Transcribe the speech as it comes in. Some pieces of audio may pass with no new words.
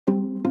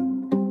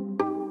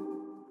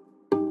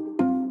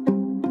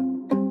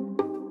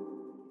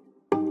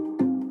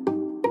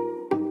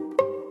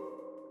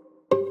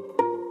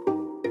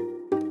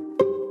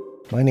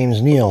My name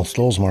is Neil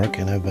Stolzmark,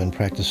 and I've been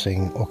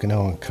practicing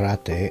Okinawan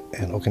Karate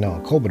and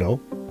Okinawan Kobudo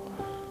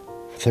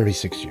for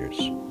 36 years.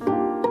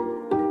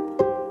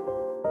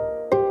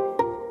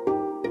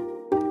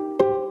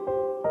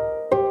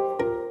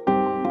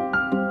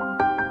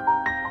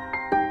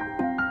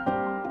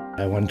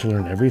 I wanted to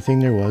learn everything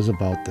there was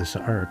about this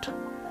art,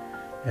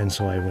 and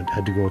so I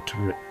had to go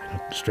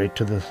straight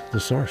to the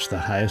source, the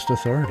highest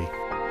authority.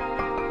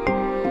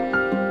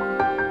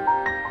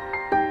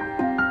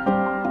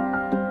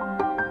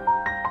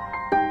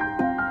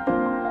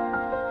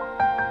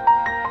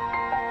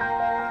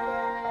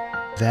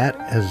 That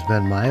has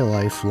been my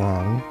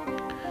lifelong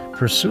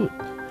pursuit,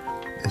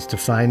 is to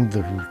find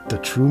the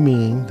true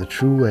meaning, the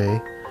true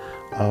way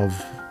of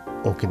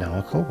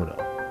Okinawa Kobudo.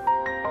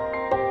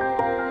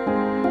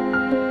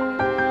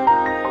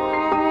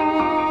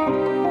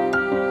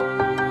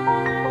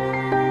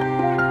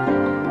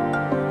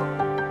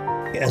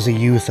 As a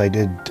youth, I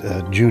did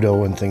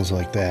judo and things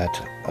like that,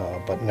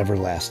 but never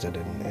lasted,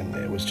 and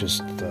it was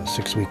just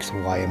 6 weeks of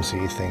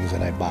YMCA things,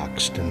 and I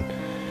boxed and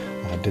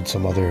did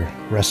some other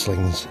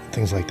wrestlings,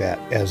 things like that,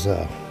 as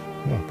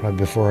probably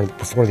before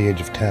the age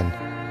of 10.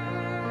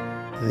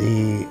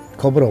 The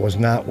Kobudo was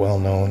not well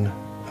known.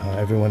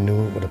 Everyone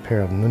knew what a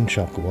pair of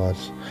nunchuk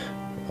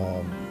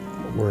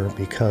were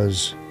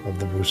because of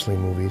the Bruce Lee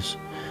movies.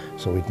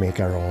 So we'd make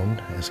our own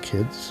as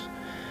kids.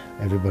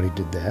 Everybody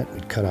did that.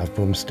 We'd cut off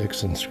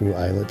broomsticks and screw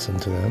eyelets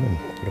into them and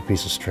put a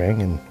piece of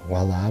string, and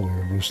voila, we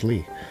were Bruce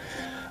Lee.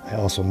 I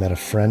also met a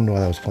friend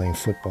while I was playing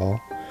football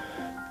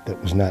that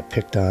was not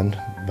picked on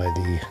by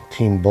the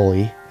team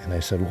bully, and I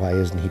said, why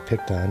isn't he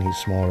picked on? He's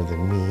smaller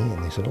than me.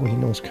 And they said, oh, he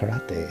knows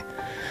karate.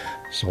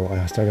 So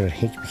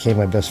he became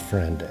my best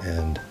friend,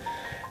 and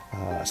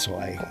so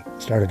I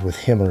started with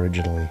him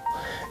originally.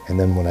 And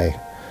then when I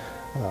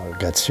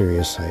got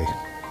serious,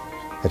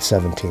 at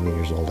 17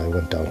 years old, I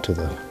went down to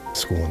the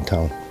school in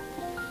town.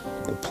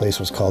 The place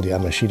was called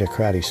Yamashita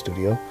Karate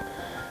Studio,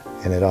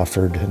 and it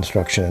offered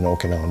instruction in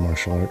Okinawan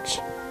martial arts.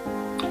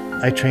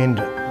 I trained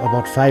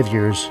about 5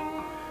 years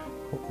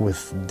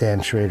with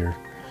Dan Schrader,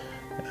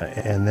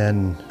 and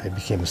then I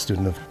became a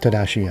student of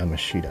Tadashi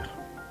Yamashita.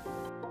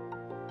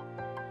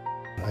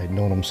 I'd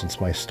known him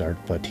since my start,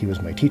 but he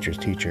was my teacher's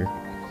teacher.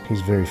 He's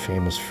very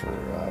famous for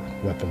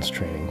weapons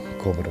training,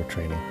 Kobudo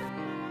training.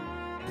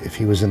 If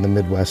he was in the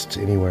Midwest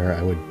anywhere,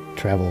 I would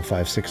travel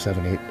 5, 6,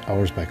 7, 8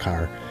 hours by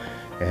car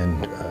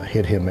and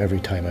hit him every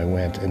time I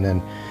went. And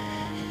then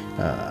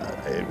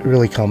it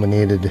really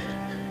culminated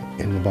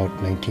in about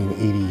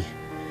 1980.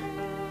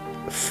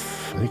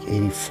 I think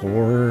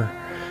 84,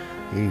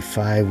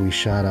 85, we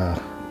shot a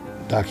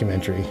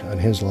documentary on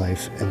his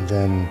life, and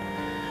then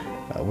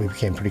we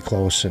became pretty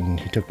close, and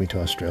he took me to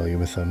Australia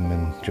with him,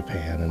 and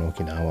Japan and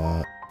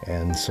Okinawa,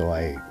 and so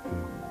I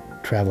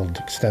traveled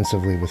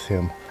extensively with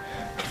him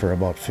for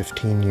about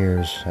 15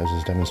 years as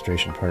his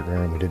demonstration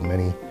partner, and we did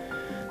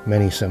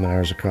many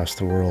seminars across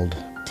the world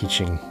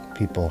teaching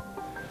people,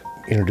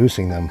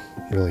 introducing them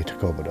really to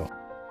Kobudo.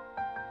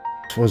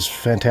 It was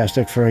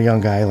fantastic for a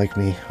young guy like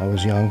me. I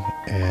was young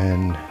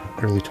and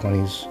early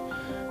 20s,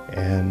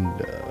 and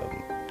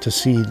to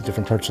see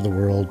different parts of the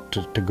world,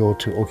 to go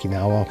to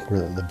Okinawa,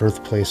 where the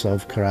birthplace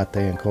of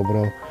karate and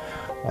Kobudo,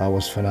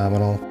 was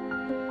phenomenal.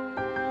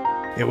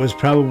 It was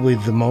probably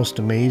the most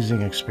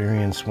amazing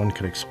experience one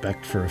could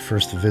expect for a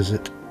first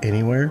visit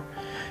anywhere,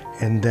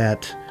 in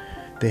that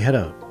they had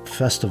a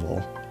festival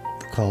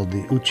called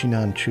the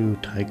Uchinan Chu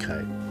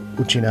Taikai.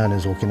 Uchinan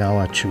is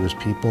Okinawa, Chu is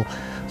people.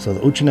 So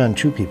the Uchinan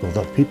Chu people,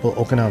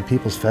 Okinawan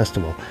People's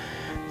Festival,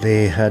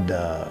 they had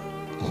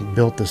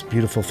built this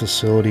beautiful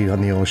facility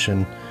on the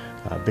ocean,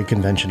 a big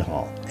convention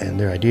hall. And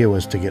their idea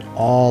was to get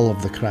all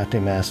of the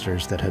karate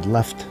masters that had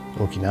left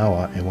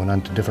Okinawa and went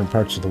on to different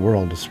parts of the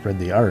world to spread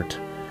the art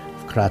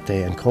of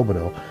karate and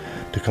Kobudo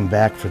to come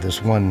back for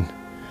this one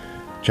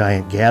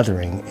giant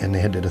gathering, and they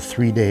had did a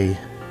 3-day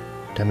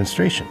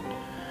demonstration.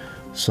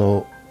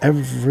 So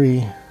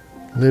every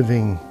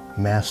living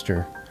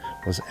master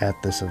was at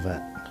this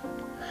event.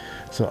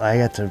 So I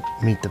got to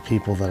meet the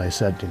people that I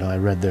said, I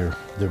read their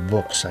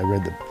books. I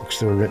read the books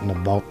that were written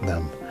about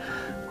them.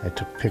 I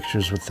took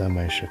pictures with them.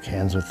 I shook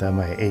hands with them.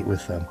 I ate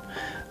with them.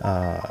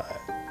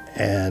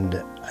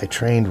 And I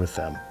trained with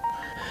them.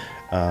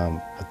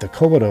 But the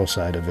Kobudo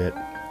side of it,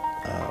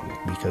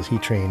 because he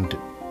trained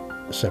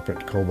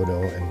separate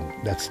Kobudo,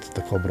 and that's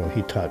the Kobudo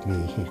he taught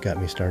me, he got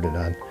me started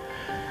on.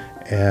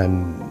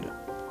 And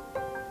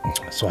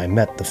so I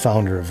met the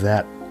founder of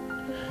that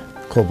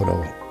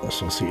Kobudo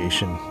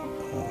Association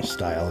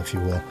style, if you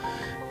will,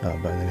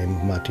 by the name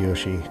of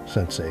Matayoshi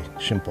Sensei,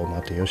 Shimpo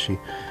Matayoshi.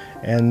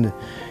 And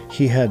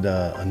he had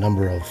a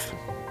number of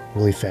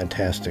really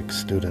fantastic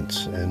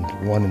students, and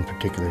one in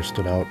particular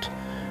stood out,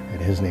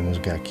 and his name was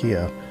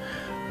Gakiya,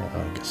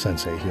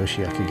 Sensei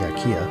Yoshiaki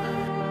Gakiya.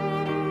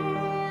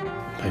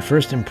 My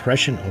first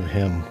impression of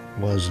him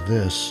was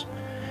this: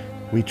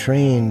 we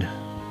trained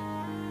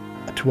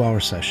a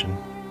 2-hour session,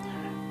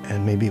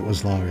 and maybe it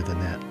was longer than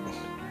that.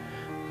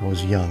 I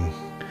was young,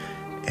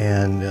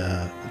 and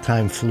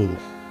time flew,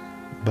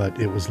 but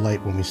it was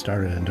light when we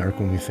started and dark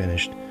when we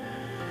finished.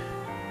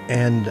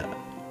 And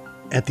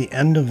at the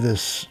end of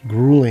this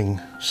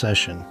grueling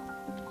session,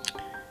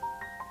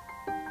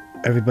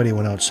 everybody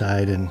went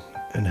outside and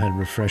had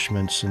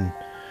refreshments and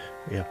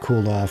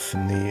cooled off.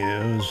 And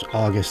it was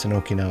August in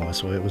Okinawa,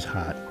 so it was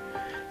hot.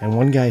 And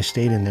one guy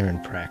stayed in there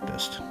and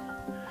practiced.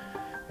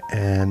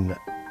 And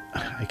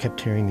I kept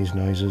hearing these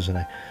noises,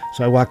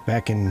 so I walked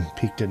back and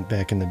peeked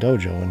back in the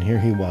dojo, and here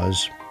he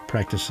was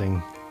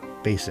practicing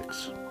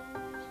basics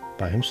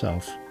by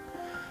himself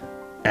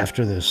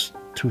after this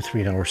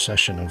 2-3 hour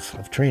session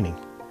of training.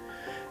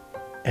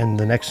 And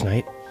the next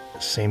night,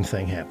 same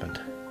thing happened.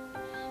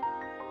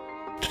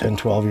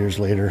 10-12 years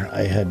later,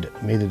 I had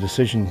made the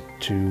decision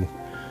to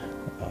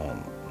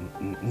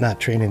not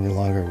train any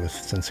longer with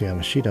Sensei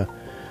Yamashita,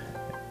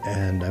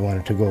 and I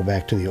wanted to go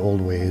back to the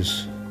old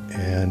ways.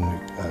 And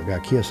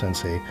Gakiya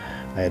Sensei,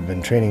 I had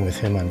been training with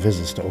him on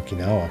visits to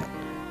Okinawa,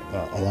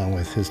 along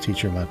with his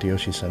teacher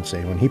Matayoshi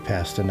Sensei. When he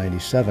passed in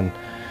 '97,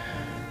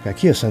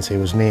 Gakiya Sensei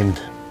was named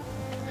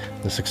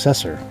the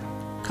successor,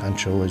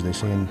 Kancho as they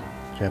say in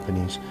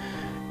Japanese.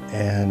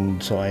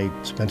 And so I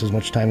spent as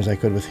much time as I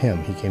could with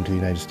him. He came to the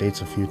United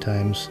States a few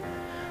times.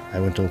 I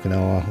went to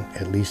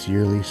Okinawa at least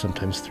yearly,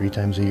 sometimes 3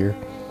 times a year.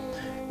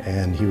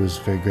 And he was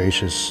very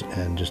gracious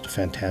and just a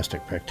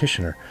fantastic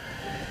practitioner.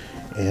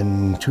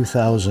 In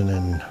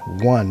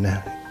 2001,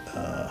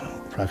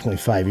 approximately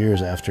 5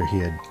 years after he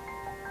had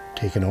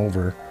taken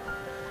over,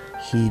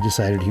 he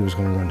decided he was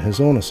going to run his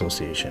own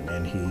association,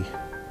 and he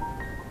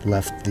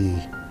left the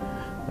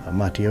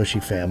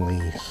Matayoshi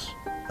family's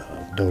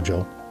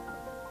dojo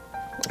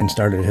and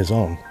started his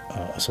own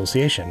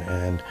association.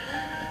 And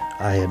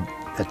I had,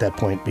 at that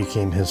point,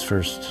 became his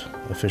first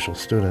official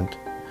student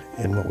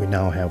in what we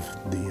now have,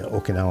 the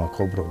Okinawa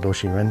Kobudo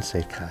Doshi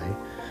Renseikai,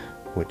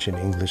 which in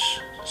English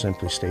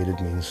simply stated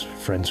means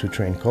friends who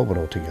train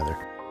Kobudo together.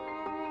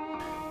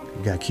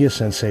 Gakiya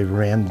Sensei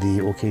ran the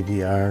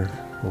OKDR,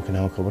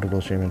 Okinawa Kobudo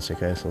Doshi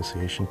Renseikai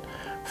Association,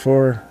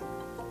 for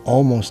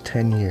almost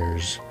 10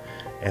 years,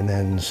 and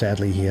then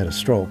sadly he had a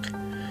stroke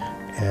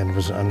and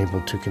was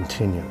unable to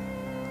continue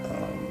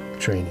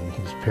training.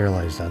 He's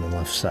paralyzed on the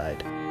left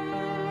side.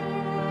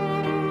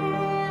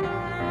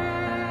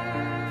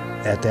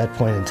 At that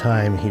point in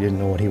time, he didn't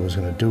know what he was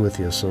going to do with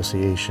the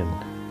association,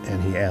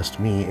 and he asked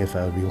me if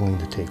I would be willing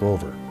to take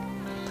over,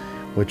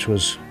 which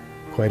was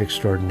quite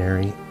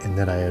extraordinary, in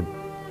that I had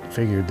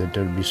figured that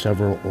there would be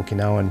several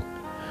Okinawan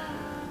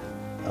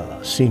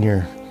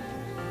senior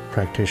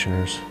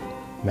practitioners,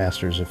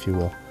 masters if you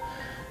will,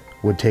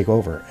 would take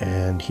over.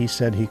 And he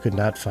said he could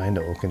not find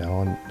an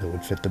Okinawan that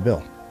would fit the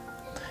bill.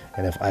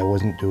 And if I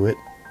wouldn't do it,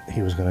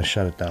 he was going to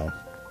shut it down.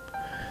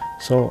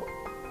 So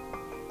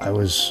I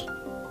was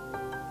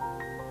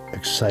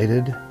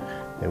excited.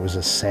 It was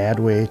a sad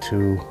way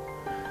to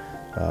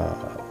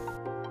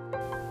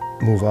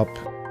move up,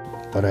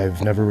 but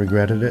I've never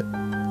regretted it.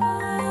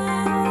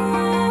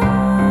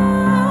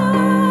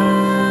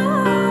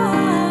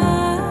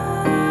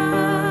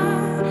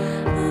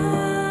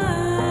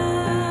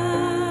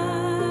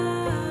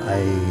 I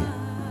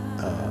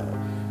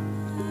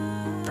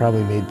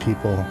probably made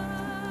people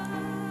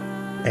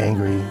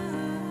angry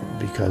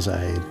because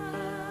I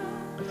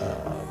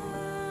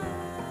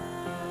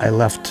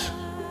left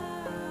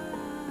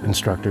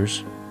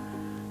instructors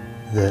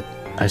that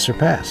I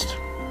surpassed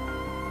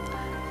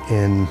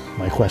in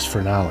my quest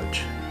for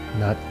knowledge,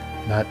 not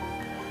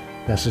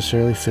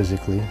necessarily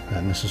physically,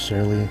 not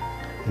necessarily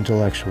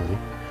intellectually.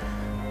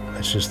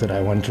 It's just that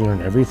I wanted to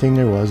learn everything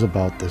there was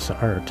about this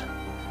art,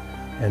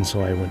 and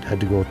so I had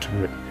to go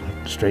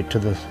straight to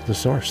the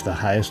source, the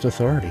highest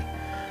authority,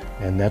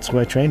 and that's who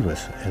I trained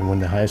with. And when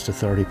the highest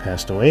authority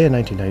passed away in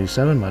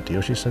 1997,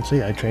 Matayoshi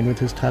Sensei, I trained with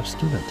his top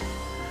student.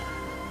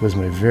 He was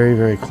my very,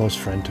 very close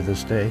friend to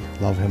this day.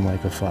 Love him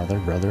like a father,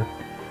 brother.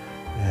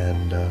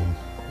 And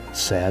it's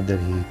sad that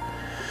he,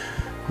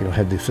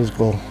 had the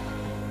physical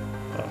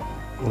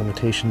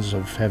limitations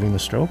of having the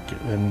stroke,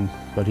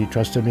 but he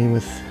trusted me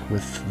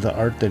with the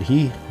art that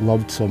he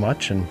loved so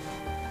much, and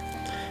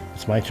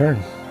it's my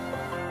turn.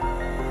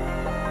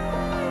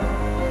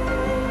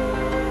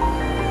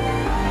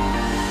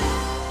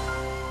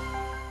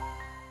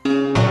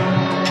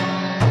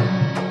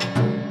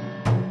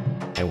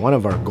 And one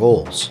of our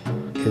goals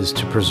is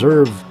to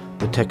preserve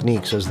the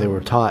techniques as they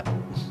were taught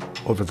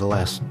over the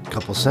last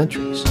couple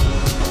centuries.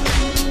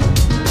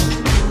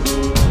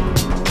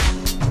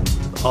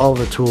 All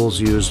the tools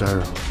used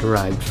are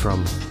derived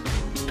from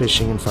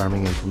fishing and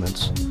farming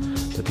implements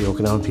that the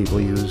Okinawan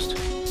people used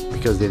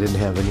because they didn't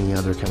have any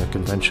other kind of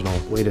conventional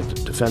way to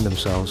defend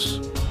themselves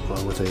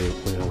with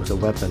a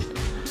weapon.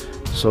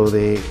 So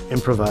they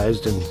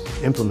improvised and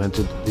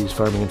implemented these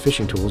farming and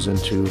fishing tools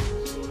into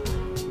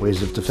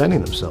ways of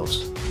defending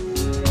themselves.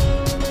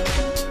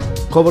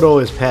 Kobudo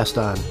is passed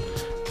on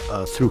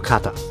through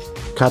kata.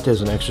 Kata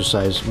is an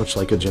exercise much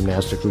like a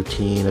gymnastic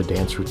routine, a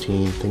dance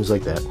routine, things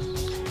like that,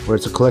 where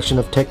it's a collection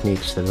of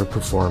techniques that are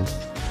performed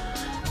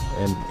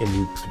and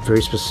you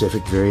very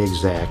specific, very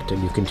exact,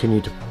 and you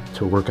continue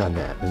to work on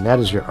that. And that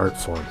is your art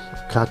form.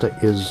 Kata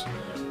is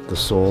the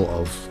soul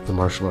of the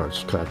martial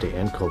arts, karate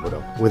and kobudo.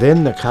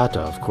 Within the kata,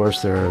 of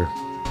course, there are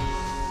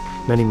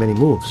many, many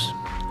moves.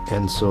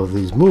 And so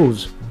these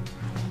moves,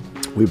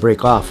 we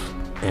break off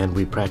and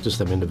we practice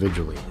them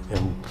individually.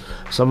 And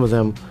some of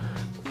them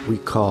we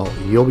call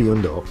yobi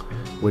undo,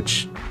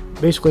 which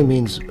basically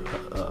means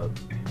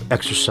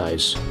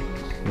exercise.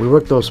 We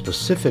work those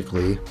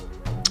specifically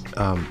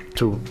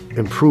to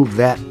improve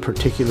that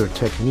particular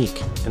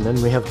technique. And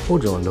then we have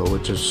hojo undo,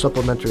 which is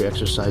supplementary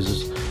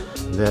exercises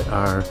that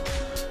are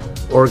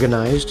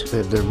organized.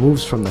 They're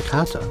moves from the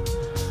kata.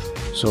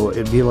 So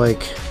it'd be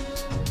like,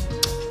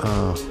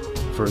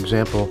 for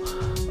example,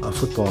 a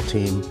football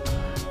team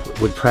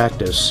would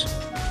practice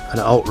an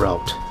out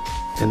route,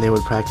 and they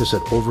would practice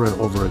it over and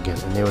over again,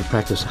 and they would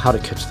practice how to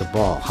catch the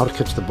ball. How to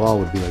catch the ball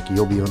would be like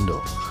yobi undo.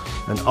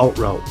 An out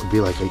route would be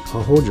like a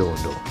hojo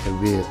undo. It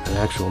would be an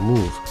actual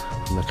move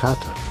from the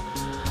kata.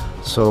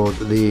 So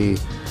the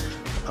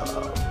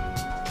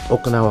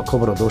Okinawa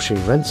Kobudo Doshin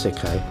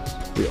Rensekai,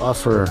 we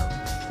offer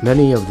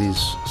many of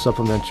these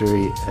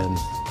supplementary and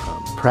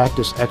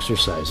practice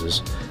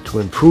exercises to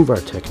improve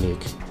our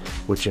technique,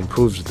 which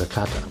improves the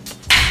kata.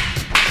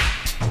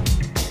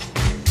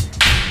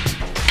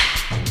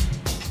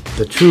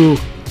 The true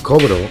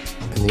kobudo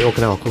in the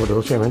Okinawa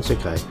Kobudo Doshin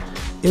Rensekai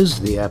is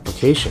the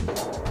application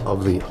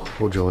of the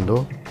hojo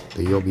undo,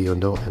 the yobi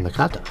undo, and the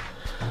kata.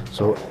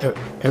 So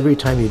every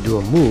time you do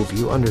a move,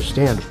 you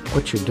understand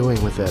what you're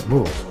doing with that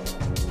move.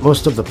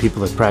 Most of the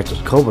people that practice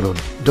kobudo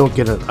don't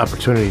get an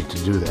opportunity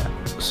to do that.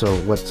 So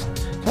what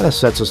kind of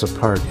sets us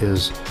apart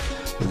is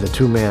the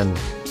 2-man,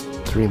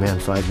 3-man,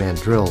 5-man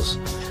drills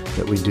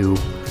that we do,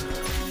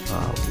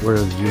 where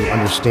you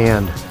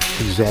understand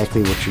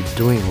exactly what you're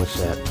doing with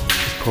that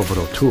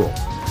kobudo tool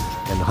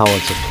and how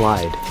it's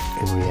applied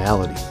in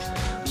reality.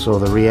 So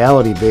the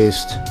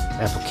reality-based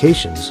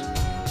applications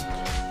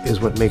is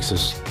what makes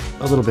us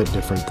a little bit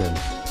different than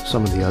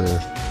some of the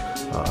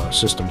other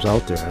systems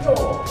out there.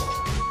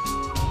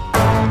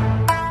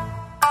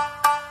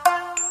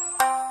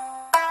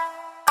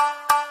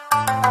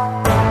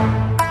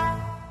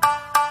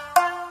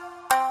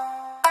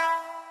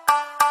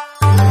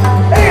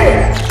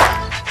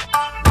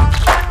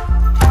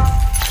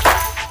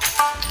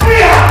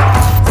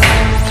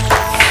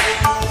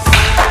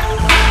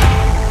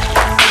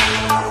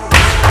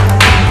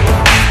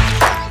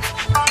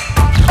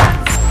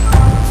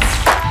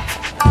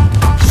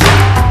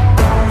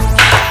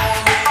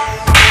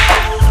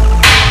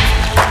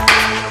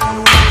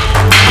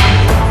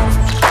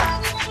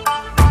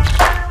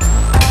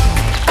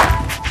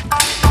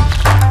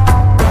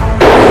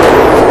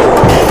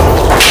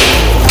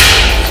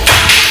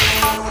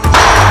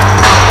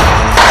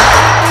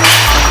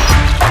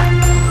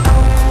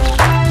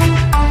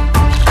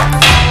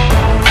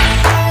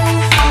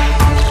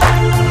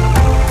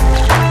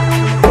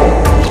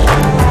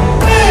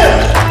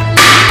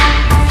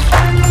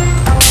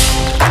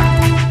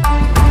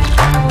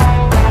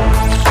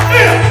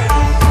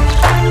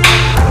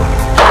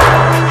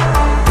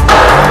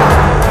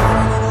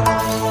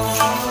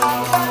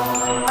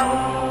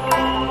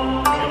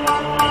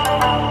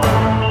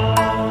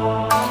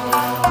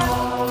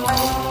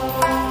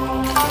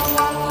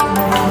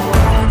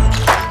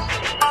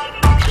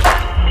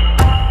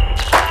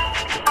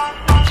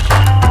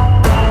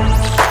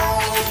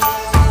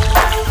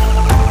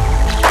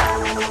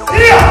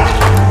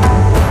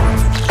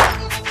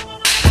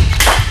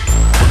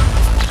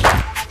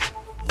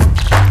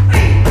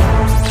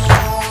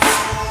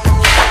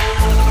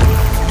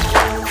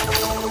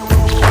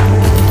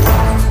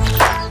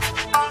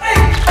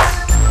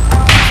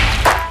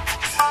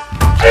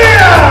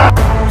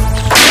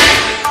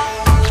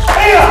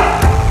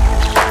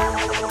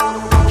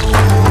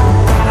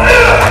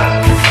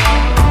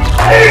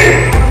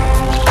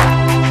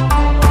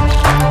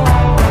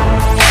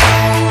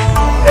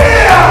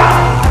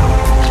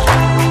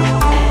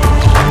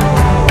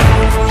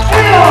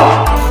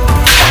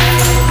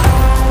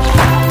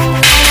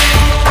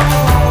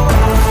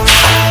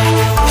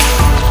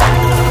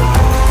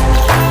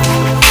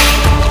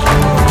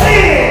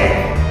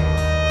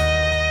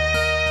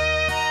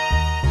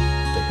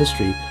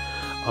 History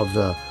of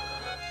the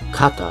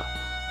kata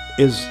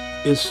is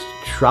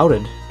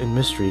shrouded in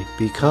mystery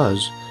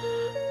because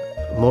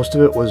most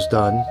of it was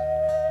done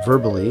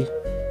verbally,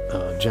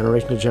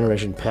 generation to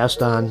generation,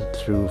 passed on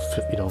through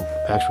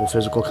actual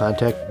physical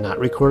contact, not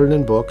recorded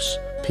in books.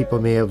 People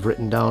may have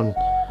written down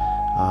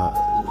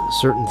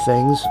certain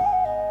things.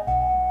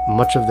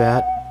 Much of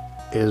that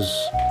is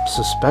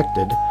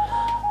suspected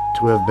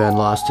to have been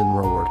lost in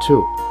World War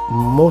II.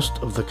 Most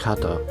of the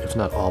kata, if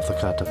not all of the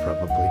kata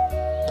probably,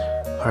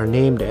 are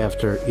named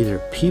after either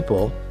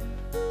people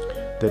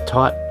that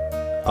taught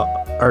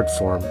art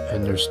form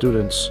and their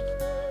students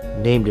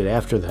named it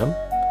after them,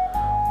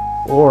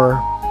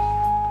 or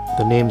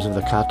the names of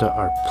the kata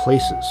are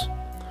places.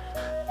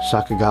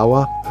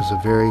 Sakagawa is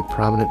a very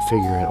prominent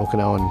figure in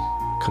Okinawan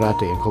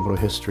karate and kobudo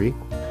history,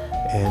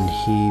 and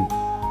he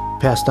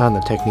passed on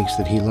the techniques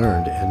that he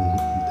learned,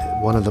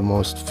 and one of the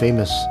most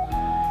famous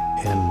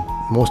and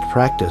most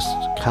practiced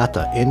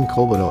kata in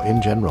kobudo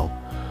in general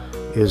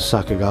is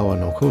Sakagawa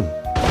no Kun.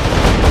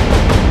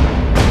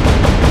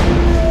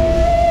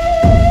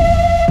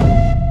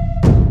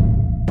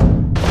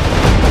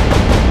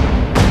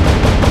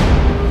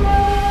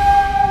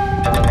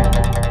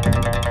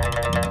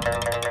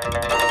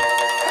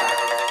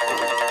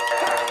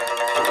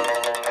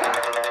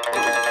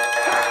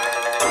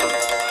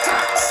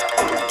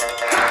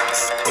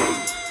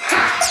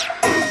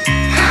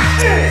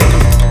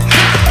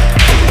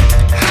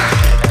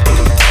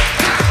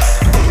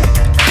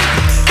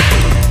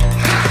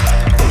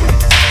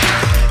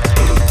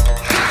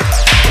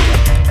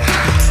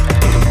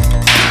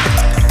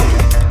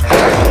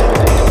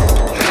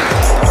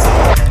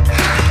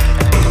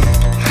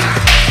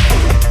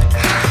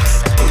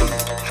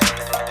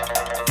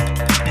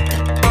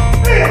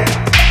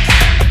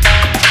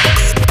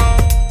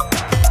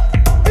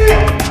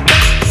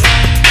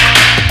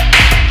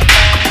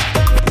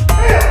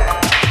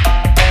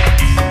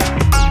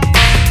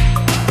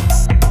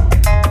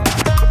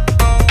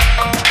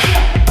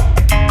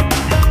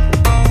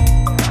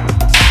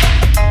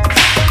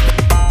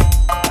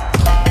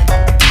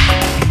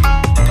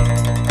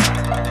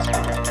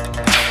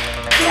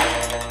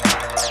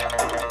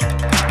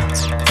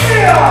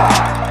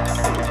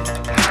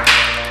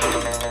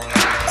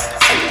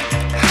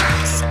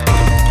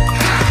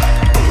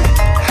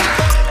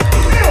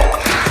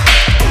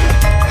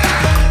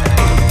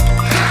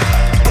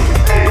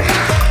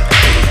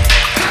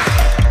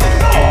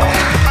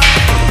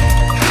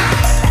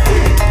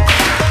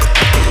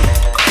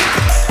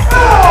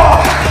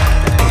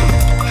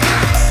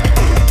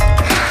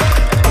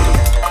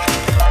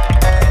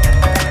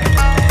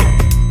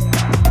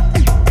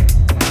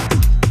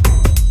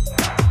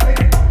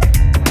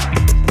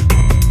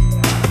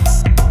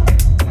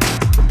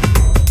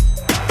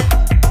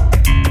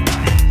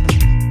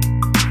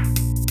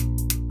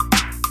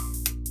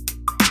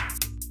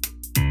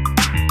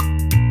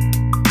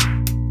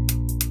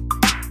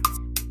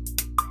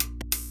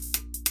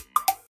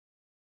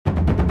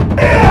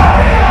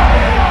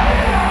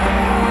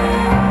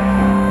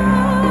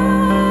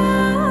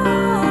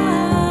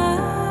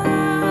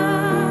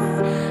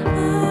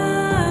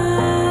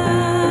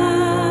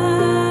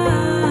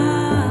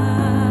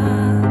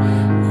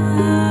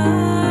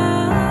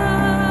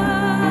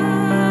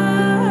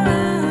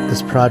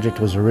 This project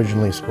was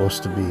originally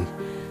supposed to be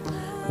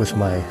with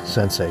my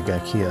sensei,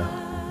 Gaikia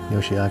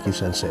Yoshiaki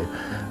sensei.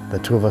 The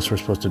two of us were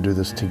supposed to do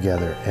this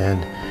together,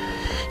 and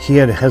he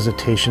had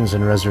hesitations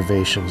and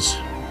reservations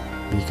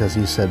because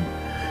he said,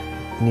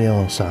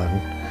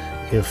 Neo-san,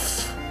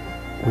 if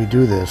we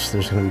do this,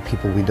 there's going to be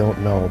people we don't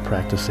know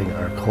practicing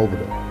our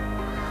kobudo.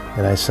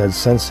 And I said,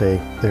 Sensei,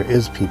 there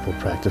is people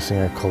practicing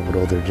our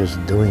kobudo, they're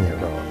just doing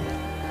it wrong.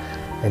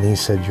 And he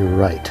said, you're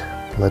right,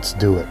 let's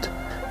do it.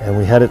 And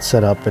we had it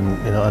set up, and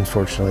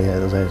unfortunately,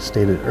 as I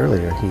stated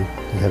earlier, he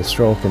had a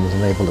stroke and was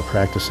unable to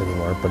practice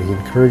anymore, but he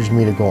encouraged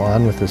me to go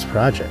on with this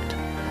project.